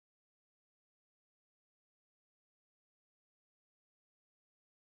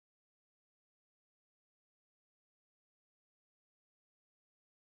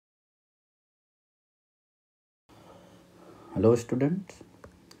Hello students,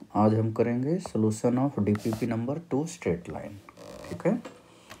 आज हम करेंगे solution of DPP number 2 straight line. ठीक है,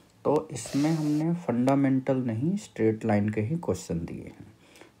 तो इसमें हमने फंडामेंटल नहीं स्ट्रेट लाइन के ही क्वेश्चन दिए हैं।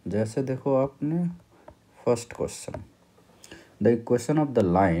 जैसे देखो, आपने first question, the equation of the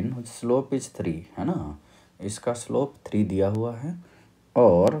line slope is 3 है ना, इसका स्लोप 3 दिया हुआ है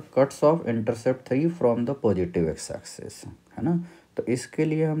और cuts of intercept 3 from the positive x axis है ना। तो इसके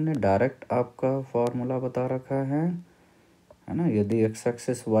लिए हमने डायरेक्ट आपका फॉर्मूला बता रखा है ना। यदि एक्स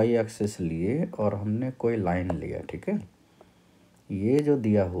एक्सिस वाई एक्सिस लिए और हमने कोई लाइन लिया, ठीक है, ये जो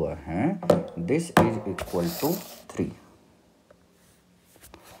दिया हुआ है दिस इज इक्वल टू 3,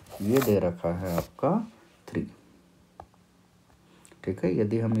 ये दे रखा है आपका 3। ठीक है,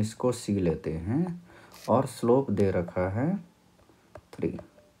 यदि हम इसको सी लेते हैं और स्लोप दे रखा है 3,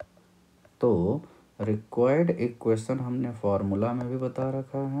 तो रिक्वायर्ड इक्वेशन हमने फॉर्मूला में भी बता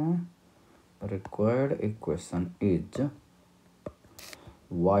रखा है। Required equation is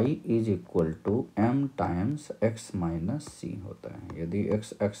y is equal to M times x minus सी होता है, यदि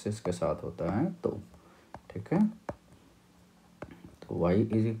एक्स एक्सिस के साथ होता है तो। ठीक है, तो y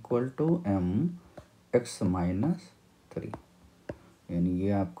is equal to M x minus 3, यानी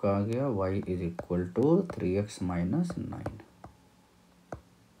ये आपका आ गया y is equal to 3x minus 9।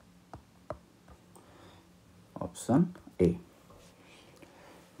 Option A.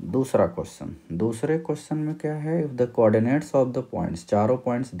 दूसरा क्वेश्चन, दूसरे क्वेश्चन में क्या है, if the coordinates of the points, चारों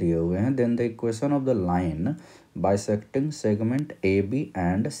पॉइंट्स दिए हुए हैं, then the equation of the line bisecting segment A B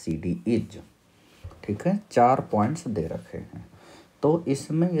and C D is. ठीक है, 4 पॉइंट्स दे रखे हैं। तो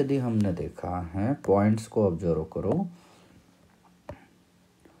इसमें यदि हमने देखा है, पॉइंट्स को ऑब्जर्व करो।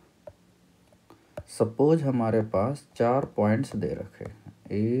 सपोज हमारे पास 4 पॉइंट्स दे रखे हैं,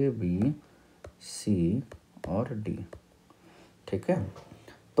 ए बी सी और डी। ठीक है,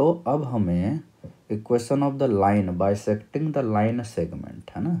 तो अब हमें equation of the line bisecting the line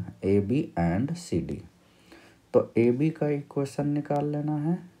segment है ना, A B and C D, तो ए बी का इक्वेशन निकाल लेना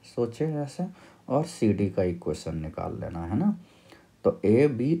है, सोचे ऐसे, और सी डी का इक्वेशन निकाल लेना है ना। तो A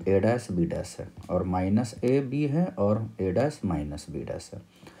B A dash B dash है और माइनस ए बी है और ए डैश माइनस बी डैश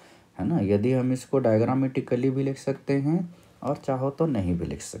है ना। यदि हम इसको डायग्रामेटिकली भी लिख सकते हैं और चाहो तो नहीं भी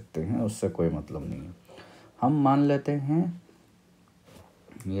लिख सकते हैं, उससे कोई मतलब नहीं है। हम मान लेते हैं,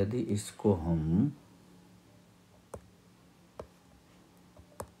 यदि इसको हम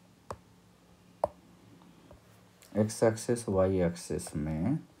एक्स एक्सिस वाई एक्सिस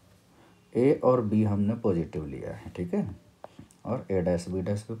में ए और बी हमने पॉजिटिव लिया है, ठीक है, और ए डैश बी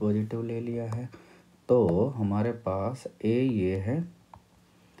डैश भी पॉजिटिव ले लिया है, तो हमारे पास ए ये है,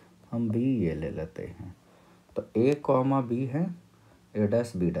 हम बी ये ले लेते हैं। तो ए कॉमा बी है, ए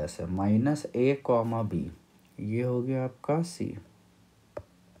डैश बी डैश है, माइनस ए कॉमा बी, ये हो गया आपका सी।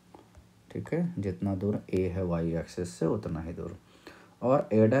 ठीक है, जितना दूर ए है वाई एक्सिस से उतना ही दूर, और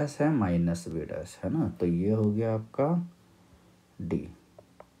ए डैश है माइनस बी डैश है ना, तो ये हो गया आपका डी।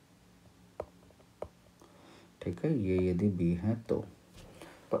 ठीक है, ये यदि बी है तो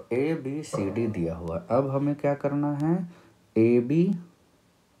ए बी सी डी दिया हुआ है। अब हमें क्या करना है, ए बी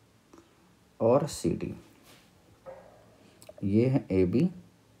और सी डी, ये है ए बी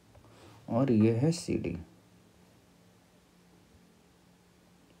और ये है सी डी।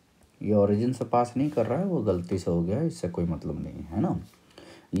 ये ओरिजिन से पास नहीं कर रहा है, वो गलती से हो गया, इससे कोई मतलब नहीं है ना।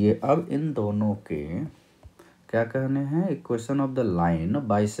 ये अब इन दोनों के क्या कहने हैं, equation of the line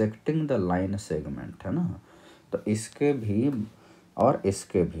bisecting the line segment है ना। तो इसके भी और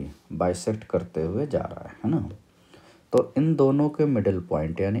इसके भी बाइसेक्ट करते हुए जा रहा है ना। तो इन दोनों के मिडिल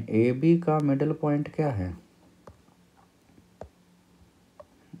पॉइंट, यानी ए बी का मिडिल पॉइंट क्या है,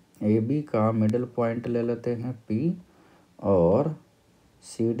 ए बी का मिडिल पॉइंट ले लेते हैं पी, और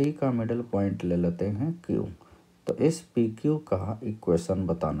सी डी का मिडिल पॉइंट ले लेते हैं क्यू। तो इस पी क्यू का इक्वेशन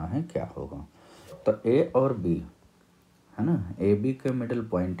बताना है क्या होगा। तो ए और बी है ना, ए बी के मिडिल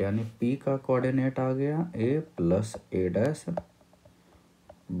पॉइंट यानी पी का कोऑर्डिनेट आ गया ए plus A dash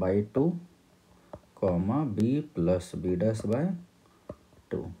by 2 comma B plus B dash by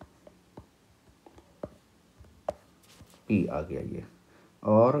 2, P आ गया ये।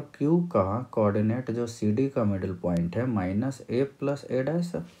 और क्यू का कोऑर्डिनेट जो सी डी का मिडिल पॉइंट है minus A plus A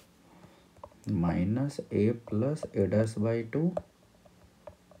dash dash by 2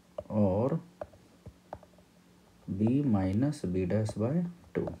 और B minus B dash by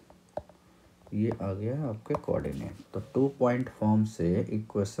 2, ये आ गया आपके कोऑर्डिनेट। तो 2 पॉइंट फॉर्म से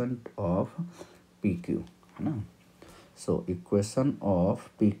इक्वेशन ऑफ पी क्यू है ना। So equation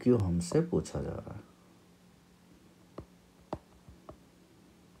of P Q हमसे पूछा जा रहा है।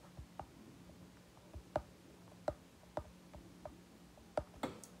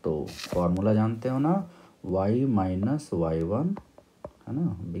 तो फॉर्मूला जानते हो ना, y माइनस y1 है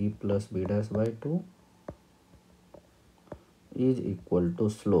ना, b plus b dash by 2 is equal to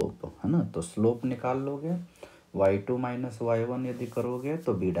slope, है ना। तो स्लोप निकाल लोगे, y2 माइनस y1 यदि करोगे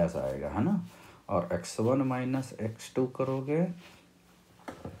तो b डैश आएगा, है ना। और x1 माइनस x2 करोगे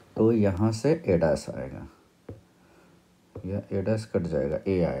तो यहाँ से a डैश आएगा, या a डैश कट जाएगा,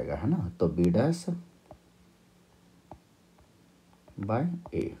 a आएगा, है ना। तो b dash by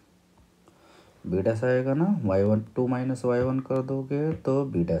a, b dash आएगा ना। y2 माइनस y1 कर दोगे तो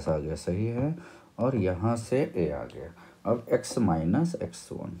b डैश आ गया, सही है। और यहाँ से a आ गया। अब x minus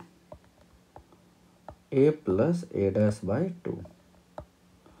x1 a plus a dash by 2।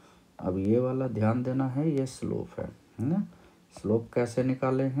 अब ये वाला ध्यान देना है, ये स्लोप है ना। स्लोप कैसे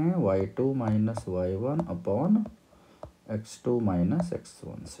निकाले हैं, y2 minus y1 upon x2 minus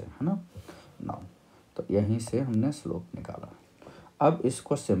x1 से, है ना। नाउ तो यहीं से हमने स्लोप निकाला। अब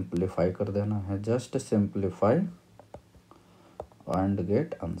इसको सिंप्लीफाई कर देना है, just simplify and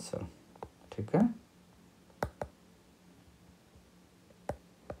get answer, ठीक है।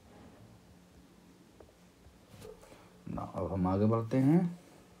 ना अब हम आगे बढ़ते हैं।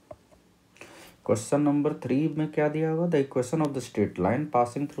 क्वेश्चन नंबर 3 में क्या दिया हुआ, the equation of the straight line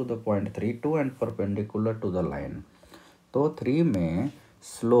passing through the point 3 2 and perpendicular to the line. तो 3 में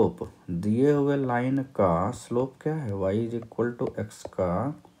स्लोप दिए हुए लाइन का स्लोप क्या है, y is equal to x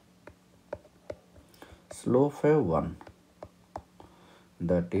का स्लोप है 1,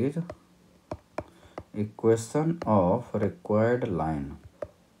 that is equation of required line.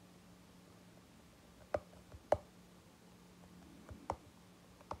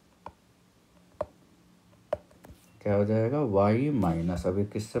 क्या हो जाएगा, y माइनस, अभी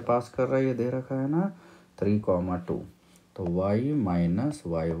किससे पास कर रहा है, ये दे रखा है ना 3, 2, तो y minus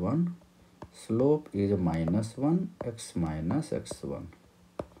y1 slope is -1 x minus x1।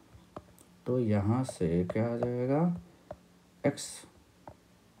 तो यहाँ से क्या आ जाएगा, x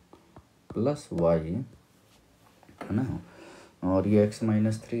प्लस वाई, है ना। और ये x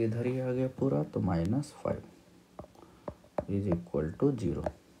माइनस 3 इधर ही आ गया पूरा, तो -5 इज इक्वल टू 0,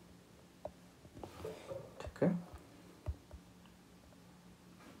 ठीक है।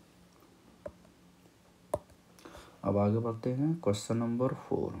 अब आगे बढ़ते हैं क्वेश्चन नंबर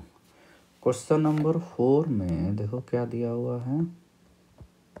 4। क्वेश्चन नंबर 4 में देखो क्या दिया हुआ है,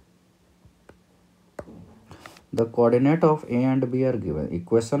 the coordinate of A and B are given,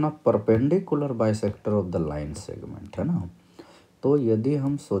 equation of perpendicular bisector of the line segment, है ना। तो यदि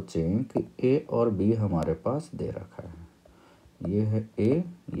हम सोचें कि ए और बी हमारे पास दे रखा है, ये है ए,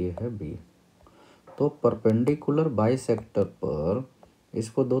 ये है बी, तो परपेंडिकुलर बाइसेक्टर पर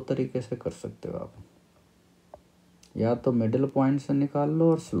इसको दो तरीके से कर सकते हो आप, या तो मिडिल पॉइंट से निकाल लो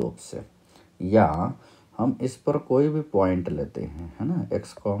और स्लोप से, या हम इस पर कोई भी पॉइंट लेते हैं, है ना,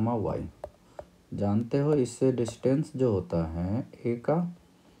 x, y। जानते हो इससे डिस्टेंस जो होता है ए का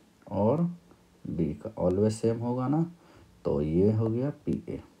और बी का ऑलवेज सेम होगा ना। तो ये हो गया पी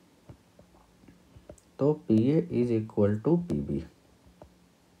ए, तो P A is equal to P B,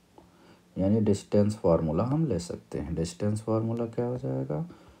 यानी डिस्टेंस फार्मूला हम ले सकते हैं। डिस्टेंस फार्मूला क्या हो जाएगा,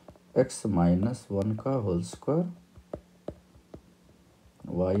 x माइनस 1 का होल स्क्वायर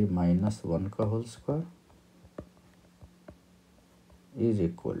y माइनस 1 का whole square is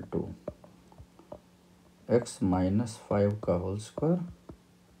equal to x minus 5 का होल स्क्वायर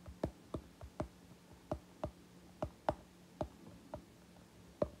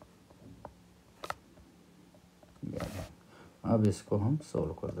अब इसको हम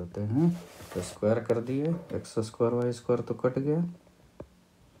सोल्व कर देते हैं। तो स्क्वायर कर दिए, एक्स स्क्वायर वाई स्क्वायर तो कट गया,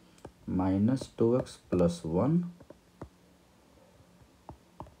 -2x प्लस 1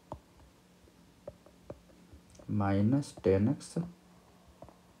 माइनस 10x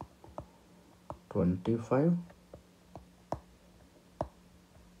 25,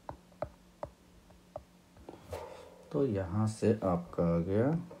 तो यहाँ से आपका आ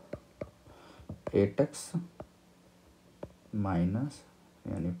गया 8x माइनस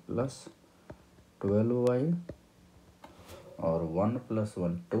यानी प्लस 12y और 1 प्लस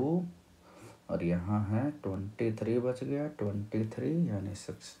 1 2, और यहाँ है 23 बच गया, 23 यानी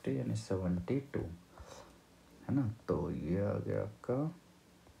 60 यानी 72, है ना। तो ये आ गया आपका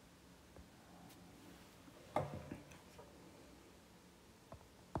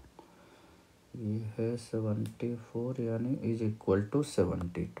ये है 74 यानी इज इक्वल टू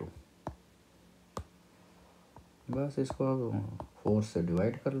 72। बस इसको अब 4 से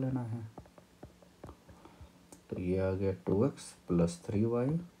डिवाइड कर लेना है, तो ये आ गया 2x प्लस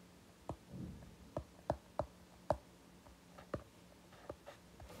 3y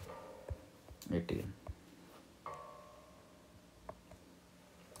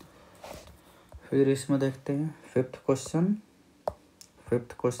फिर इसमें देखते हैं फिफ्थ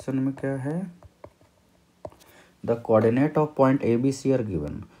क्वेश्चन में क्या है, the coordinate of point A B C R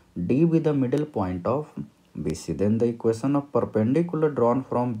given, D be the middle point of B C, then the equation of perpendicular drawn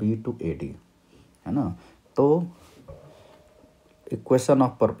from B to A D, है ना। तो इक्वेशन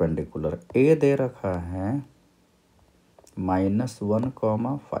ऑफ परपेंडिकुलर ए दे रखा है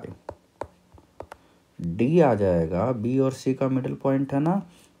 -1,5, D आ जाएगा, B और सी का middle point है ना,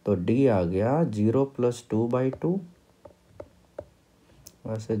 तो डी आ गया 0 + 2/2,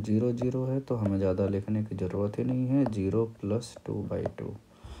 वैसे 0 0 है तो हमें ज़्यादा लिखने की ज़रूरत ही नहीं है, 0 + 2/2,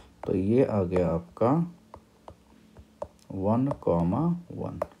 तो ये आ गया आपका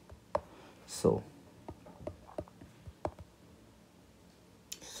 1,1। सो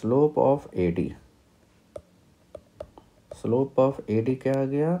स्लोप ऑफ ए डी क्या आ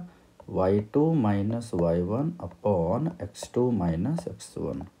गया, y2 - y1 upon x2 -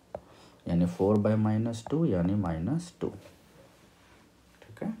 x1, यानी 4/-2 यानी -2,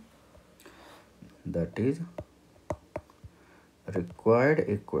 ठीक है। दैट इज रिक्वायर्ड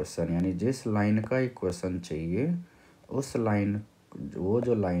इक्वेशन, यानी जिस लाइन का इक्वेशन चाहिए उस लाइन, वो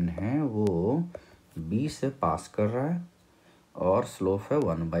जो लाइन है वो बी से पास कर रहा है और स्लोप है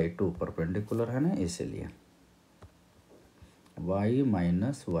 1/2, परपेंडिकुलर है ना, इसीलिए y -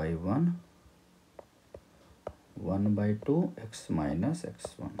 y1 1/2 x -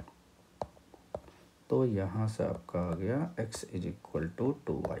 x1, तो यहाँ से आपका आ गया x =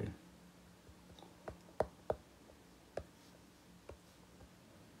 2y।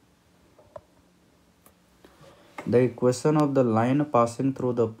 The equation of the line passing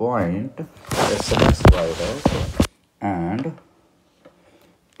through the point x y dash and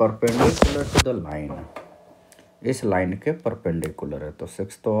perpendicular to the line, इस लाइन के परपेंडिकुलर है, तो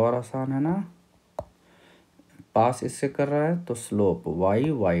 6 तो और आसान है ना, पास इससे कर रहा है तो slope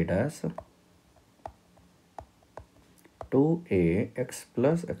y dash 2ax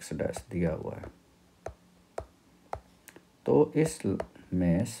 + x dash दिया हुआ है, तो इस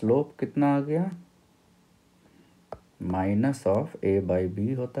में स्लोप कितना आ गया,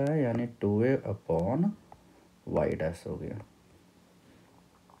 -a/b होता है, यानी 2a/y डैश हो गया।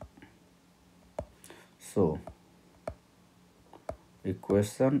 So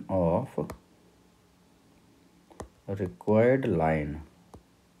equation of required line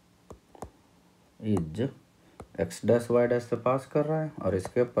is x dash y dash से पास कर रहा है और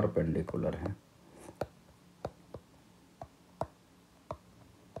इसके परपेंडिकुलर है,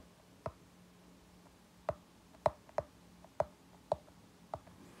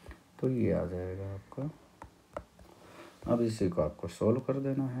 तो ये आ जाएगा आपका। अब इसी को आपको सोल्व कर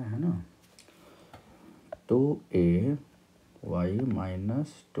देना है ना, 2ay - 2ay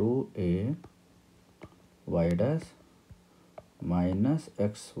dash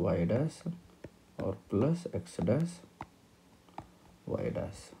 -xy dash और plus x dash y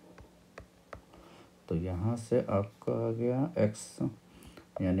dash, तो यहाँ से आपका आ गया x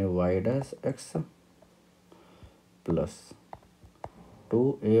यानी y dash x plus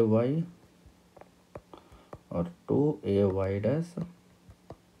 2ay और 2ay dash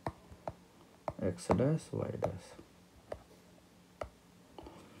x dash y dash,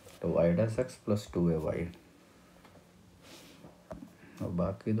 तो y dash x plus 2ay, और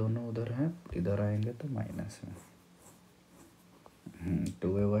बाकी दोनों उधर हैं, इधर आएंगे तो माइनस में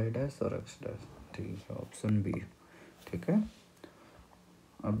 2ay डैश और x डैश, ठीक है, ऑप्शन बी, ठीक है।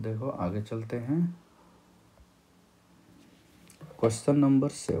 अब देखो आगे चलते हैं, question number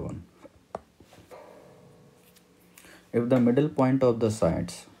 7, if the middle point of the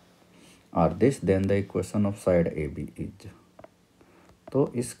sides are this then the equation of side A B is,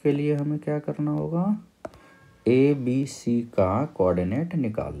 तो इसके लिए हमें क्या करना होगा, ए बी सी का कोऑर्डिनेट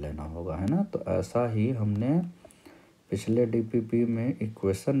निकाल लेना होगा, है ना। तो ऐसा ही हमने पिछले डीपीपी में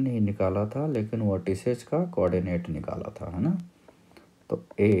इक्वेशन नहीं निकाला था, लेकिन वर्टिसेज का कोऑर्डिनेट निकाला था, है ना। तो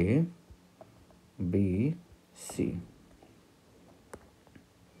ए बी सी,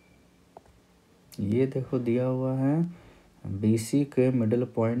 ये देखो दिया हुआ है, बी सी के मिडिल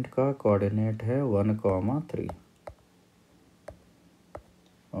पॉइंट का कोऑर्डिनेट है 1,3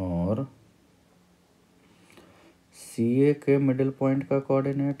 और सी ए के मिडिल पॉइंट का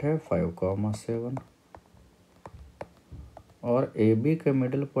कोऑर्डिनेट है 5,7 और ए बी के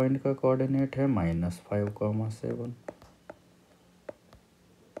मिडिल पॉइंट का कोऑर्डिनेट है -5,7,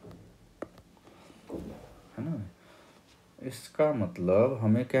 है ना। इसका मतलब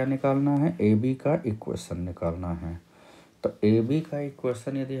हमें क्या निकालना है, ए बी का इक्वेशन निकालना है। तो ए बी का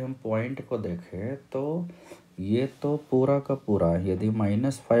इक्वेशन यदि हम पॉइंट को देखें तो ये तो पूरा का पूरा, यदि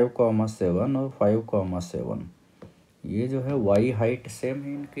 -5,7 और 5,7, ये जो है वाई हाइट सेम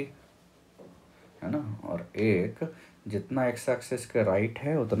है इनकी, है ना, और एक जितना एक्स एक्सिस के राइट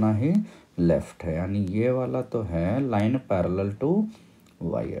है उतना ही लेफ्ट है, यानी ये वाला तो है line parallel to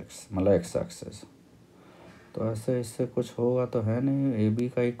Y x मतलब एक्स एक्सिस। तो ऐसे इससे कुछ होगा तो है नहीं ए बी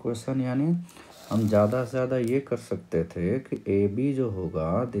का इक्वेशन, यानी हम ज़्यादा से ज़्यादा ये कर सकते थे कि ए बी जो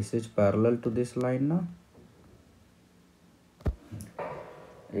होगा this is parallel to this line ना,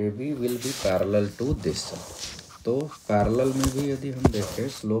 A B will be parallel to this. तो पैरेलल में भी यदि हम देखें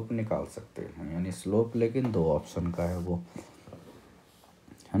स्लोप निकाल सकते हैं, यानी स्लोप लेकिन दो ऑप्शन का है वो,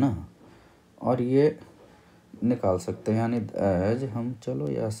 है ना, और ये निकाल सकते हैं, यानी एज हम चलो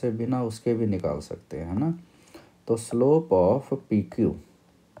ऐसे बिना उसके भी निकाल सकते हैं, है ना। तो slope of P Q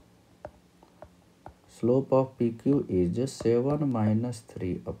is 7 -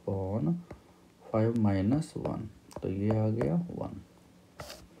 3/5 - 1, तो ये आ गया 1।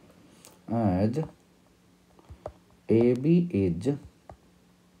 As A B is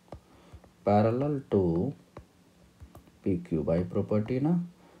parallel to P Q by property ना,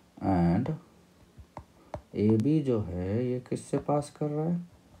 एंड ए बी जो है ये किससे पास कर रहा है,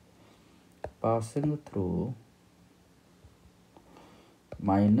 passing through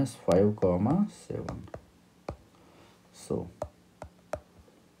 -5, 7। So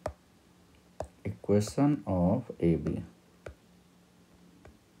equation of A B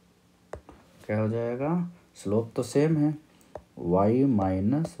क्या हो जाएगा, स्लोप तो सेम है, y -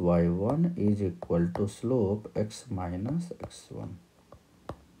 y1 is equal to slope x - x1।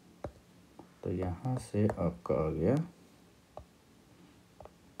 तो यहाँ से आपका आ गया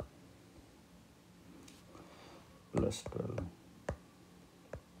 +12।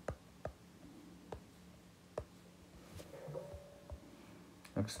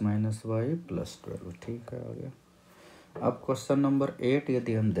 x - y +12, ठीक है आ गया। अब क्वेश्चन नंबर 8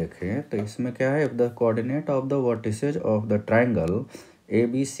 यदि हम देखें तो इसमें क्या है, if the coordinate of the vertices of the triangle A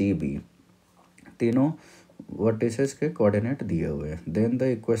B C B, तीनों वर्टिसेज के कोऑर्डिनेट दिए हुए हैं, then the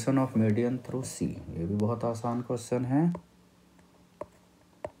equation of median through C. ये भी बहुत आसान क्वेश्चन है।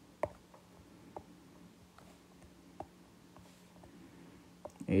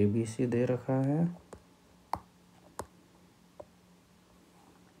 ए बी सी दे रखा है,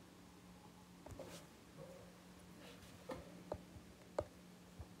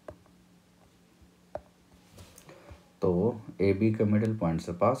 तो ए बी के मिडिल पॉइंट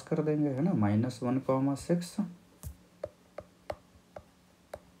से पास कर देंगे, है ना, -1, -6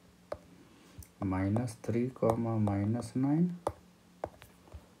 -3, -9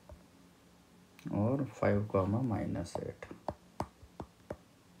 और 5, -8।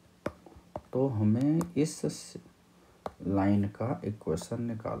 तो हमें इस लाइन का इक्वेशन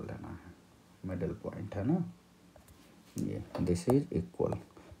निकाल लेना है, मिडिल पॉइंट है ना, ये दिस इज इक्वल।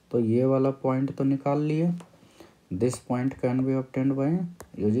 तो ये वाला पॉइंट तो निकाल लिए, this point can be obtained by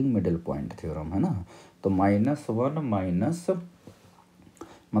using middle point theorem, है ना। तो -1 माइनस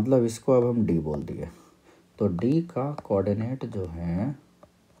मतलब इसको अब हम डी बोल दिए, तो डी का कोऑर्डिनेट जो है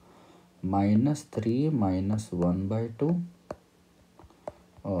 -3 - 1/2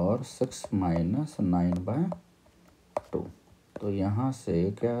 और 6 - 9/2। तो यहाँ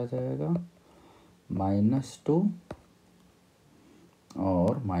से क्या आ जाएगा, -2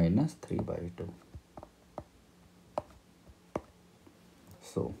 और -3/2।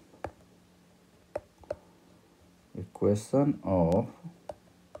 So equation of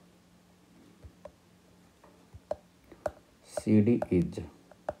C D is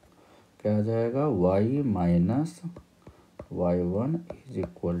क्या आ जाएगा, y - y1 is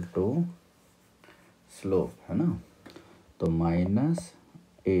equal to slope, है ना, तो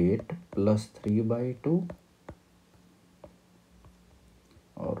 -8 + 3/2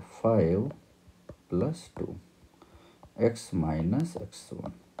 और 5 + 2 x -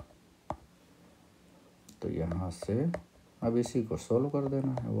 x1। तो यहाँ से अब इसी को सोल्व कर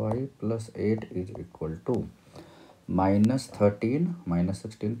देना है, y + 8 इज इक्वल टू -13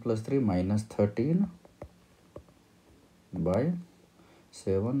 -16 + 3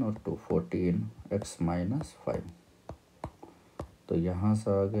 -13/7 और 2 14 x - 5। तो यहाँ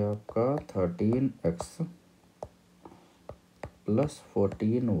से आ गया आपका 13x +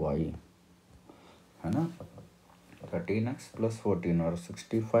 14y, है ना, 13x + 14 और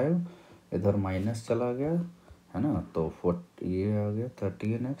 65 इधर माइनस चला गया, है ना, तो ये आ गया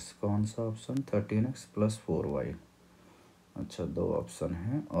 13x, कौन सा ऑप्शन, 13x + 4y। अच्छा दो ऑप्शन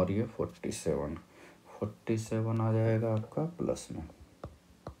है, और ये 47 आ जाएगा आपका प्लस में,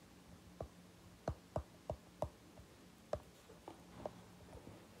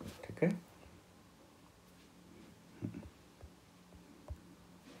 ठीक है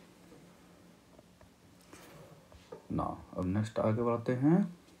ना। अब नेक्स्ट आगे बढ़ते हैं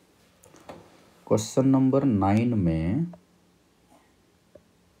क्वेश्चन नंबर 9 में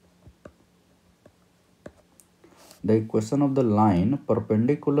the equation of the line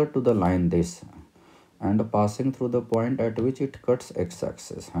perpendicular to the line this and passing through the point at which it cuts x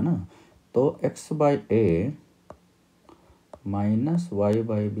axis, है ना। तो x by a minus Y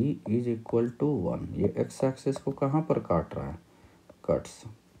by B is equal to 1। ये x axis को कहाँ पर काट रहा है, कट्स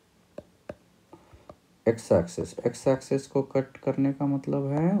x एक्सिस को कट करने का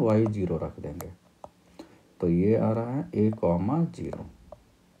मतलब है y 0 रख देंगे, तो ये आ रहा है a कॉमा 0,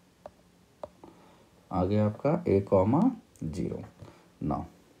 आगे आपका a कॉमा 0 ना।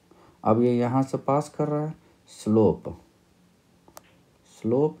 अब ये यहाँ से पास कर रहा है,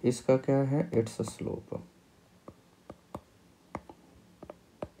 स्लोप इसका क्या है, इट्स स्लोप,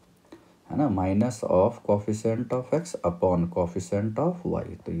 है ना, minus of coefficient of x upon coefficient of y,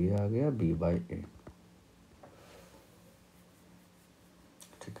 तो ये आ गया b बाई ए।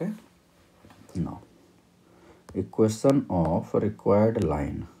 ठीक है ना। Equation of required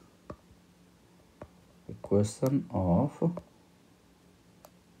line, equation of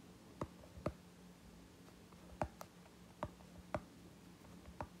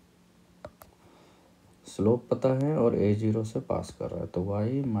slope पता है और a 0 से पास कर रहा है, तो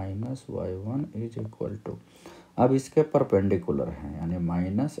y minus Y one is equal to, अब इसके परपेंडिकुलर है यानी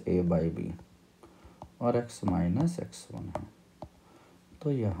माइनस a बाई बी और x माइनस x1 है,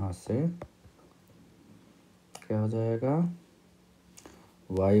 तो यहाँ से क्या हो जाएगा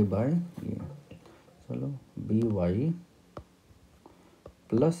y बाई ये, चलो B Y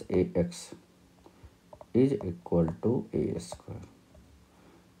plus A x is equal to A square.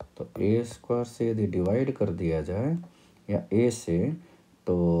 तो ए स्क्वायर से यदि डिवाइड कर दिया जाए या ए से,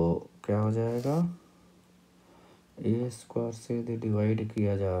 तो क्या हो जाएगा, ए स्क्वायर से यदि डिवाइड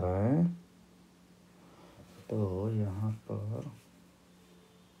किया जा रहा है तो यहाँ पर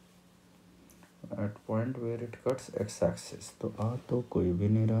eight point where it cuts x axis, तो आ तो कोई भी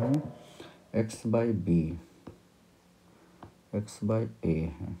नहीं रहा है, x by B x by ए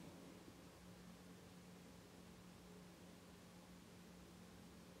है,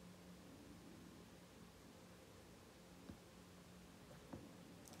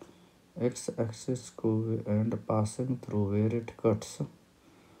 एक्स एक्सिस को and passing through where it cuts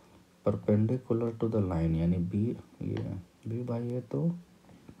perpendicular to the line, यानी बी, ये बी बाई ए, तो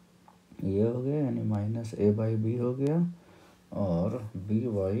ये हो गया यानी माइनस ए बाई बी हो गया, और B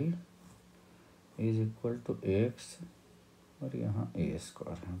Y is equal to x और यहाँ ए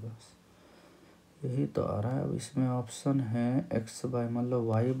स्क्वायर है, बस यही तो आ रहा है। अब इसमें ऑप्शन है एक्स बाई मतलब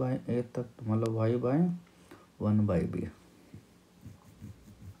वाई बाई ए तक, मतलब वाई बाई 1 बाई बी।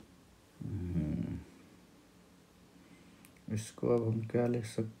 इसको अब हम क्या लिख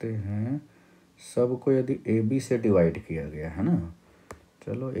सकते हैं, सबको यदि ए बी से डिवाइड किया गया है ना,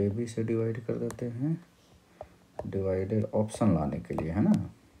 चलो ए बी से डिवाइड कर देते हैं, डिवाइडेड ऑप्शन लाने के लिए, है ना।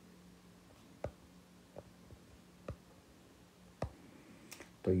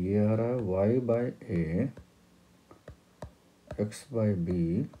 तो ये आ रहा है Y by A x by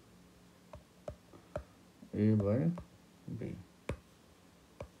B A by B,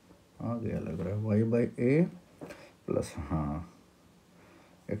 आ गया लग रहा है वाई बाई ए प्लस, हाँ,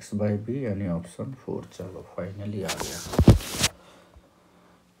 एक्स बाई बी यानी ऑप्शन 4। चलो फाइनली आ गया।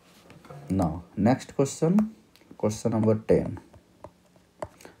 Now next question, question number 10,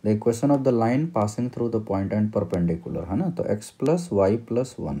 the equation of the line passing through the point and perpendicular, है ना। तो x प्लस वाई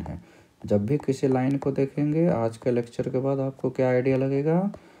प्लस 1 है। जब भी किसी लाइन को देखेंगे आज के लेक्चर के बाद आपको क्या आइडिया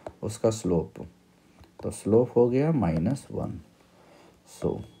लगेगा, उसका स्लोप, तो स्लोप हो गया -1,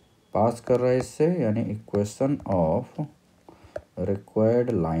 सो पास कर रहा है इससे, यानी equation of required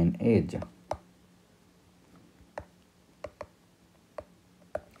line is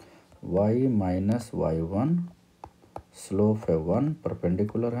y minus Y one, slope है 1,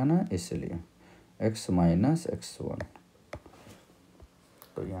 परपेंडिकुलर है ना इसलिए x माइनस x1,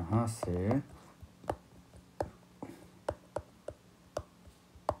 तो यहाँ से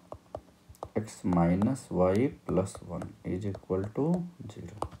x minus Y plus 1 is equal to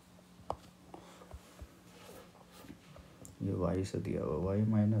 0, ये y से दिया हुआ y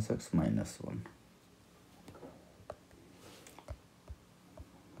माइनस एक्स माइनस 1।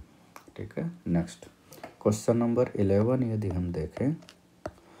 ठीक है, नेक्स्ट क्वेश्चन नंबर 11 यदि हम देखें,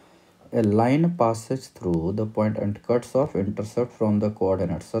 ए line passes through the point and cuts off intercept from the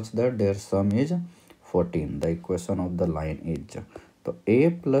coordinate such that their sum is 14, the equation of the line is, तो a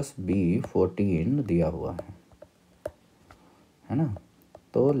plus B 14 दिया हुआ है ना।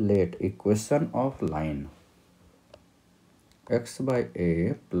 तो let equation of line x by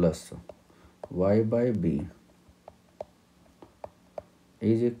A plus Y by B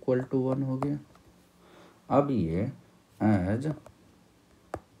is equal to 1 हो गया, अब ये as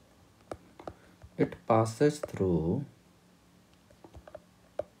it passes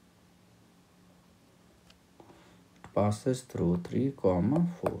through 3,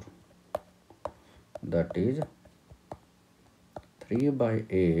 4, that is 3 by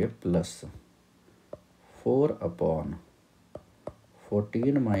a plus 4 upon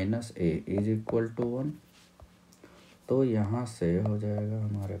 14 minus a is equal to 1। तो यहाँ से हो जाएगा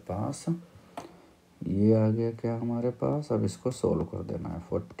हमारे पास, ये आ गया क्या हमारे पास, अब इसको सोल्व कर देना है।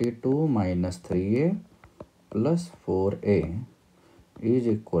 42 minus 3a plus 4a is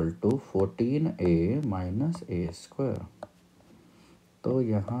equal to 14a minus A square. तो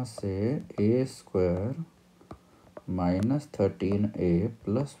यहाँ से a square minus 13a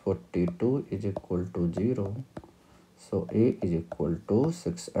plus 42 is equal to 0। So a is equal to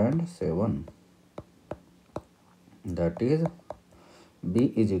 6 and 7, that is b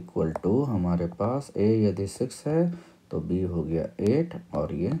is equal to, हमारे पास a यदि 6 है तो b हो गया 8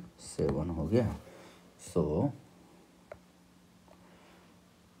 और ये 7 हो गया। So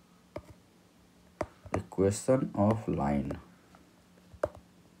equation of line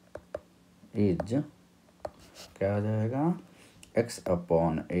is क्या आ जाएगा, x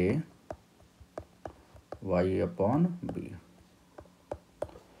upon a y upon b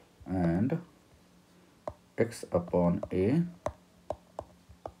and x upon a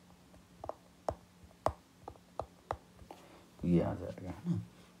ये आ जाएगा, है ना।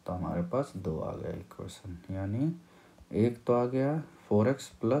 तो हमारे पास दो आ गया इक्वेशन, यानी एक तो आ गया 4x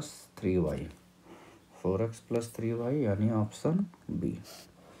plus 3y, 4x plus 3y यानी ऑप्शन बी,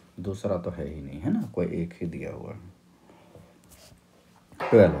 दूसरा तो है ही नहीं, है ना, कोई एक ही दिया हुआ है।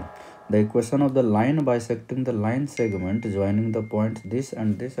 12 the equation of the line bisecting the line segment joining the point this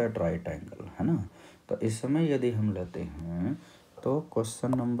and this eight right angle, है ना। तो इस समय यदि हम लेते हैं तो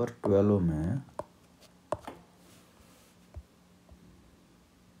क्वेश्चन नंबर 12 में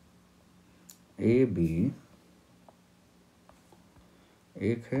ए बी,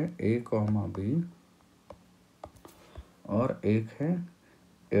 एक है a कॉमा बी और एक है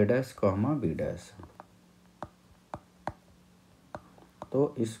a dash comma b dash.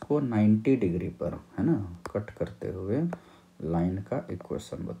 तो इसको 90 डिग्री पर, है ना, कट करते हुए लाइन का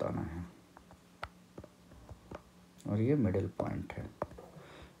इक्वेशन बताना है और ये मिडिल पॉइंट है।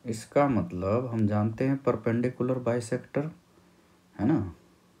 इसका मतलब हम जानते हैं परपेंडिकुलर बाइसेक्टर, है ना,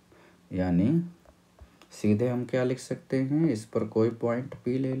 यानी सीधे हम क्या लिख सकते हैं, इस पर कोई पॉइंट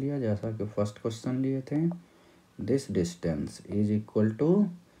P ले लिया, जैसा कि फर्स्ट क्वेश्चन लिए थे, this distance is equal to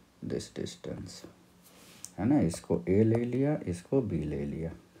this distance, है ना। इसको A ले लिया, इसको B ले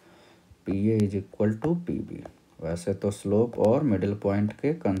लिया, PA is equal to PB। वैसे तो स्लोप और मिडिल पॉइंट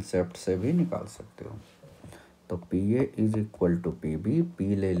के कंसेप्ट से भी निकाल सकते हो। तो PA is equal to PB,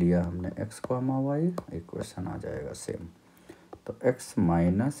 P ले लिया हमने x कॉमा y, इक्वेशन आ जाएगा सेम। तो x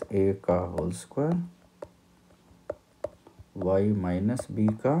माइनस a का whole square y minus b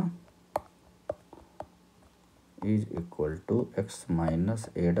का is equal to x minus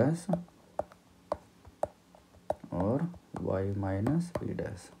a dash और y माइनस b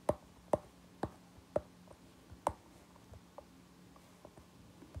डैश।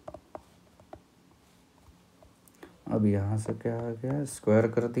 अब यहाँ से क्या आ गया, स्क्वायर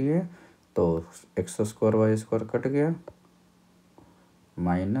कर दिए तो x square y square cut गया,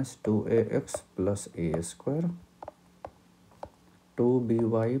 minus 2ax plus a square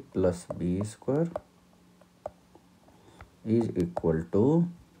 2by plus b square is equal to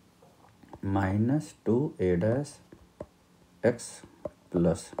minus 2a dash x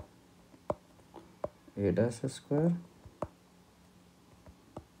plus a dash square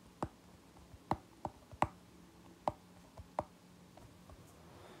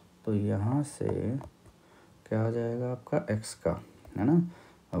तो यहाँ से क्या आ जाएगा आपका x का, है ना।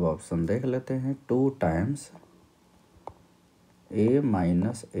 अब ऑप्शन देख लेते हैं, 2 times a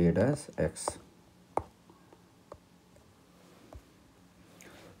minus a dash x,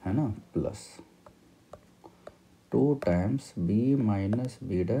 है ना, plus 2 times b minus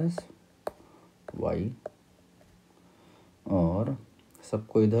b dash y, और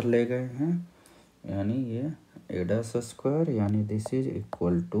सबको इधर ले गए हैं, यानी ये a डैश स्क्वायर, यानी this is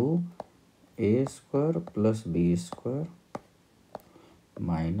equal to a square plus b square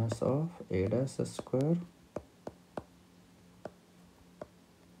minus of a dash square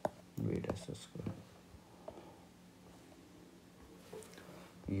b dash square,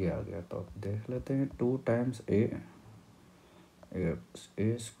 ये आ गया। तो अब देख लेते हैं, 2 टाइम्स a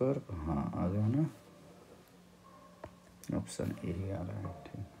स्क्वायर, हाँ आ गया ना, ऑप्शन ए ही आ रहा है,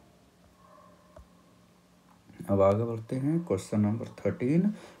 ठीक। अब आगे बढ़ते हैं question number 13।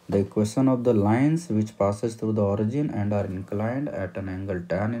 The equation of the lines which passes through the origin and are inclined at an angle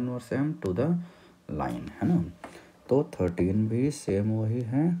tan inverse m to the line, है ना। तो 13 भी सेम वही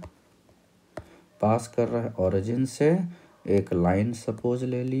है, पास कर रहा है ओरिजिन से, एक लाइन सपोज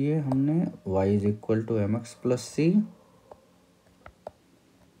ले लिए हमने y is equal to M x plus सी,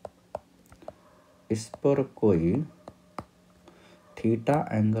 इस पर कोई थीटा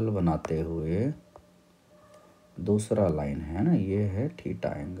एंगल बनाते हुए दूसरा लाइन है ना, ये है theta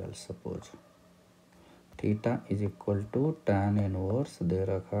angle, suppose theta is equal to tan inverse दे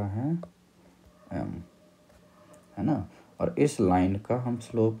रखा है m, है ना। और इस लाइन का हम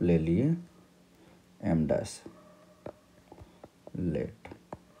स्लोप ले लिए m डैश लेट,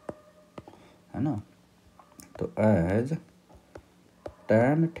 है ना। तो as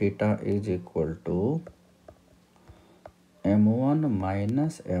tan theta is equal to m1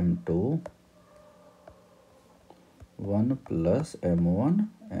 minus m2 1 plus m1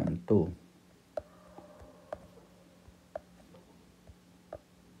 m2,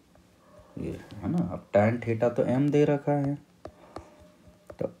 ये है ना। अब tan थीटा तो m दे रखा है,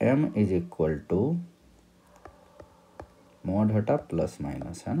 तो m is equal to mod हटा प्लस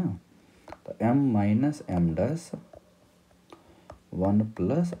माइनस, है ना। तो m minus m dash 1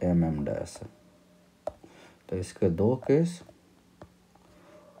 plus mm dash, तो इसके दो केस,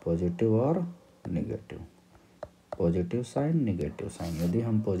 पॉजिटिव और negative, positive sign negative sign. यदि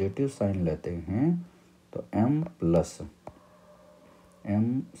हम पॉजिटिव साइन लेते हैं तो m plus m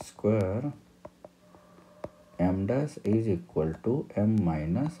square m dash is equal to m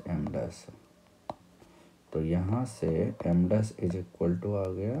minus m dash, तो यहाँ से m dash is equal to आ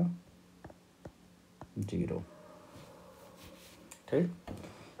गया 0, ठीक।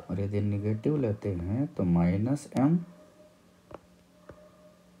 और यदि निगेटिव लेते हैं तो minus m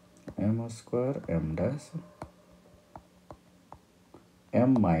square m dash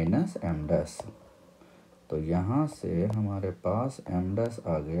m minus m dash, तो यहाँ से हमारे पास m डैश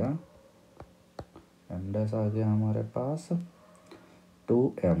आ गया, m डैश आ गया हमारे पास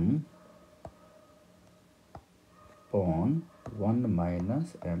 2m upon 1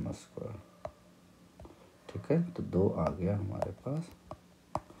 minus m square, ठीक है। तो 2 आ गया हमारे पास,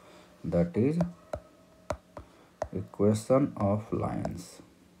 that is equation of lines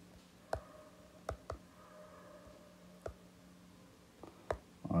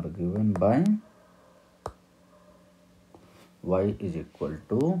are given by y is equal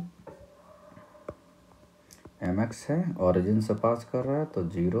to mx है, ओरिजिन से पास कर रहा है तो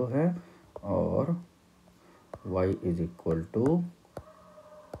 0 है, और y इज इक्वल टू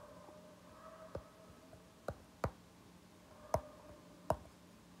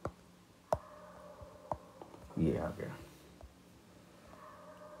ये आ गया,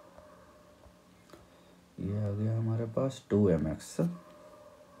 ये आ गया हमारे पास 2mx,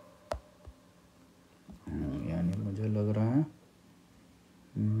 यानी मुझे लग रहा है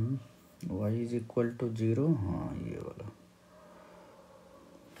y इज इक्वल टू 0, हाँ ये वाला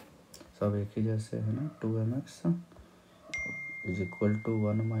सब एक ही जैसे है ना। 2mx is equal to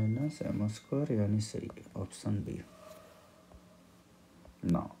 1 minus m square, यानी सही है ऑप्शन बी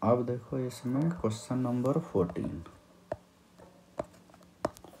ना। अब देखो इसमें question number 14।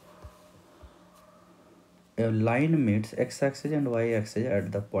 A line meets x-axis and y-axis at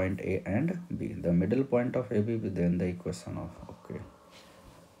the point A and B. The middle point of AB then the equation of okay.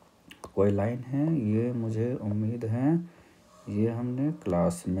 कोई line है, ये मुझे उम्मीद है ये हमने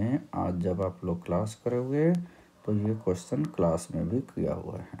क्लास में, आज जब आप लोग क्लास करोगे तो ये क्वेश्चन क्लास में भी किया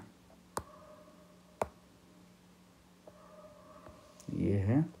हुआ है। ये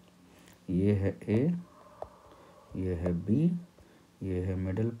है A, ये है B, ये है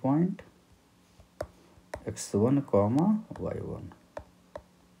middle point x1 comma y1।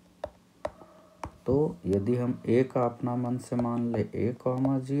 तो यदि हम a का अपना मन से मान ले a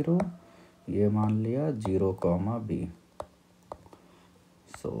कॉमा 0, ये मान लिया 0 comma b,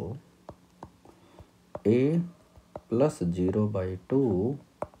 so a plus 0/2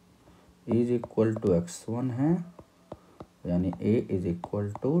 is equal to x1 है, यानी a is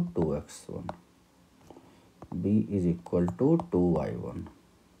equal to 2x1, b is equal to 2y1।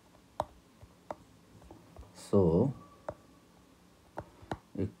 So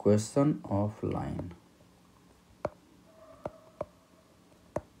equation of line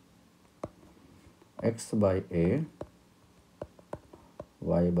x by a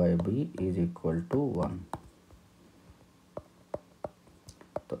y by b is equal to 1,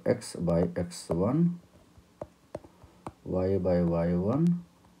 तो x by x1 y by y1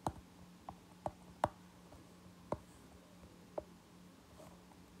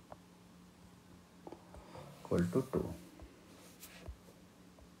 equal to 2।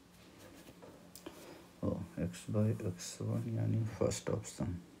 X by x one यानी first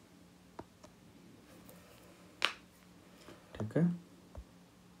option. ठीक है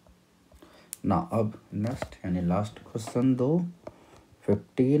ना। अब next यानी last question दो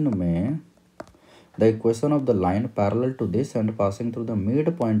 15 में the equation of the line parallel to this and passing through the mid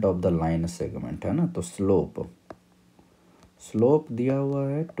point of the line segment है ना। तो स्लोप दिया हुआ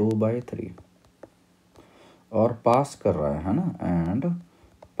है 2/3 और पास कर रहा है ना, एंड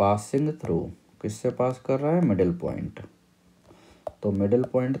पासिंग थ्रू किससे पास कर रहा है, मिडिल पॉइंट। तो मिडिल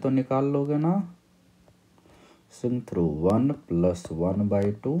पॉइंट तो निकाल लोगे ना, सिंग थ्रू 1 +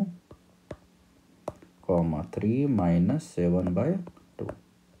 1/2 3 - 7/2।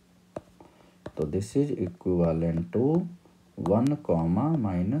 तो दिस इज इक्विवेलेंट टू 1,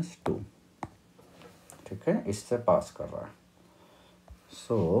 -2। ठीक है, इससे पास कर रहा है।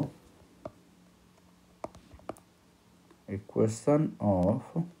 So equation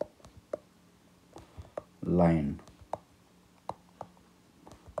of line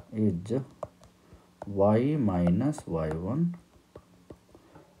is y - y1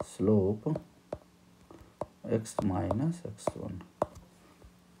 slope x - x1।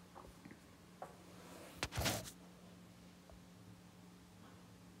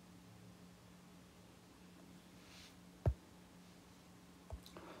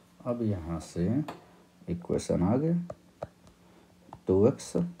 अब यहाँ से इक्वेशन आ गए 2x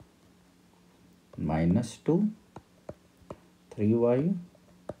 - 2 3y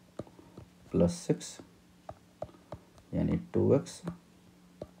 + 6 यानी 2x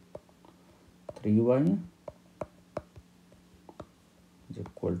 3y =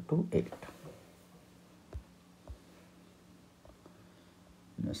 8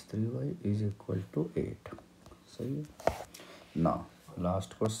 -3y = 8। सही है ना।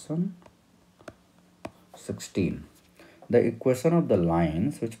 Last question 16 the equation of the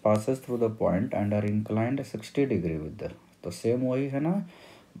lines which passes through the point and are inclined 60 degree with the. तो same वही है ना,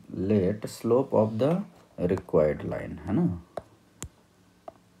 late slope of the required line है ना,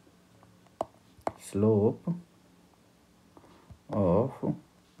 स्लोप ऑफ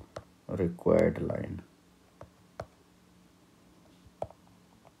रिक्वायर्ड लाइन।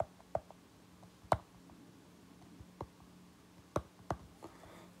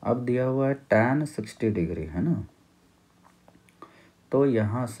 अब दिया हुआ है tan 60 डिग्री है ना। तो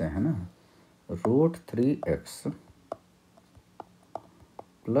यहाँ से है ना √3x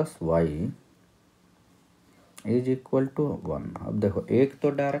 + y = 1। अब देखो एक तो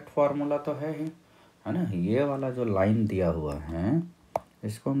डायरेक्ट फार्मूला तो है ही है ना, ये वाला जो लाइन दिया हुआ है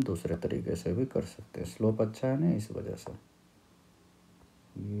इसको हम दूसरे तरीके से भी कर सकते हैं। स्लोप अच्छा है ना, इस वजह से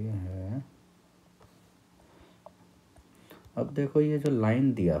ये है। अब देखो ये जो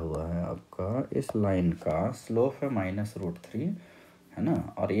लाइन दिया हुआ है आपका, इस लाइन का स्लोप है -√3 है ना,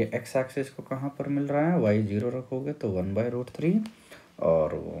 और ये एक्स एक्सिस को कहाँ पर मिल रहा है, y0 रखोगे तो 1/√3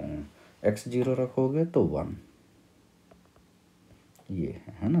 और x0 रखोगे तो 1। ये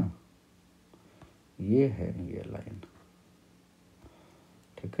है ना, ये है ये लाइन।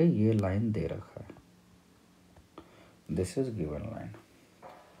 ठीक है, ये लाइन दे रखा है, दिस इज गिवन लाइन।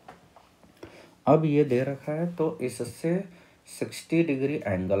 अब ये दे रखा है तो इससे 60 डिग्री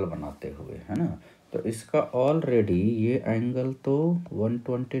एंगल बनाते हुए है ना, तो इसका ऑलरेडी ये एंगल तो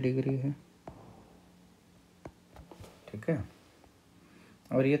 120 डिग्री है। ठीक है,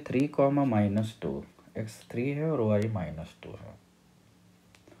 और ये 3, -2 x3 है और y -2 है।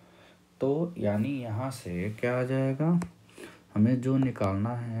 तो यानी यहाँ से क्या आ जाएगा, हमें जो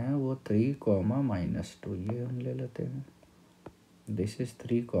निकालना है वो 3, -2 ये हम ले लेते हैं। This is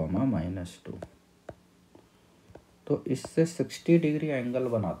 3, -2। तो इससे 60 डिग्री एंगल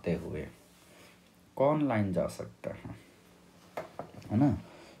बनाते हुए कौन लाइन जा सकता है ना।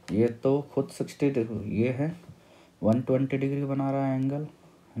 ये तो खुद 60 डिग्री, ये है 120 डिग्री बना रहा है एंगल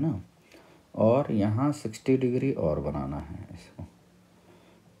है ना, और यहाँ 60 डिग्री और बनाना है इसको।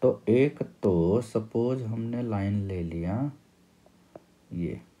 तो एक तो सपोज हमने लाइन ले लिया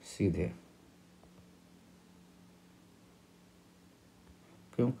ये सीधे,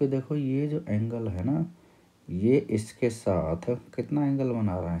 क्योंकि देखो ये जो एंगल है ना, ये इसके साथ कितना एंगल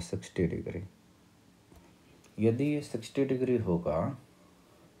बना रहा है, 60 डिग्री। यदि ये 60 डिग्री होगा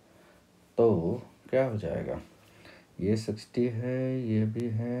तो क्या हो जाएगा, ये 60 है, ये भी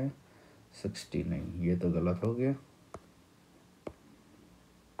है 60, नहीं ये तो गलत हो गया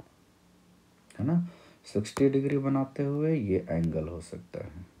है ना। 60 डिग्री बनाते हुए ये एंगल हो सकता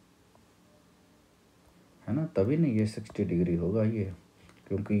है ना, तभी नहीं ये 60 डिग्री होगा ये,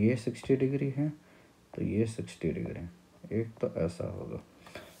 क्योंकि ये 60 डिग्री है तो ये 60 डिग्री, एक तो ऐसा होगा।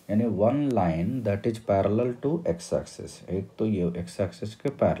 यानी one line that is parallel to x axis, एक तो ये एक्स एक्सिस के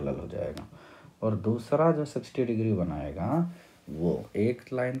पैरेलल हो जाएगा, और दूसरा जो 60 डिग्री बनाएगा वो एक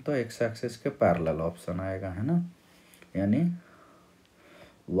लाइन तो एक्स एक्सिस के पैरेलल ऑप्शन आएगा, है ना, यानी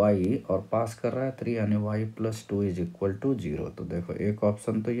y और पास कर रहा है 3 यानी y + 2 = 0। तो देखो एक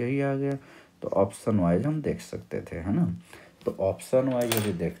ऑप्शन तो यही आ गया, तो ऑप्शन वाइज हम देख सकते थे, है ना। तो ऑप्शन वाइज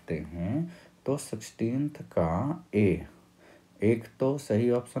यदि देखते हैं तो 16th का ए एक तो सही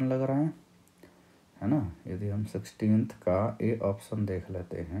ऑप्शन लग रहा है ना। यदि हम 16th का ए ऑप्शन देख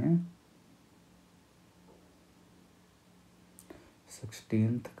लेते हैं,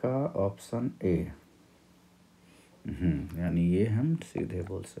 16th का ऑप्शन ए, यानी ये हम सीधे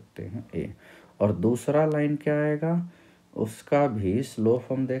बोल सकते हैं ए। और दूसरा लाइन क्या आएगा, उसका भी स्लोप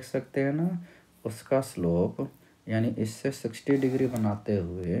हम देख सकते हैं ना, उसका स्लोप यानी इससे 60 डिग्री बनाते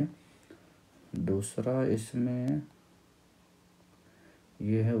हुए दूसरा इसमें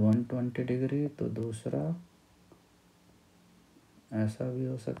ये है 120 डिग्री, तो दूसरा ऐसा भी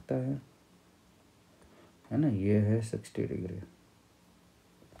हो सकता है ना, ये है 60 डिग्री,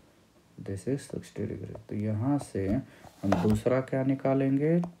 दिस इज 60 डिग्री। तो यहाँ से हम दूसरा क्या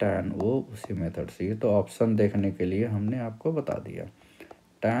निकालेंगे, tan, वो उसी मेथड से। ये तो ऑप्शन देखने के लिए हमने आपको बता दिया।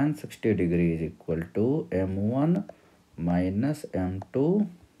 tan 60 degree = m1 - m2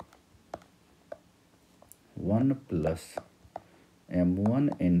 1 + m1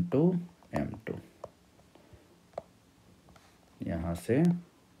 × m2। यहाँ से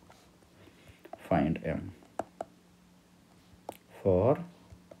find m for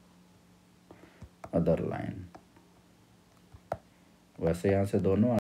other line. वैसे यहाँ से दोनों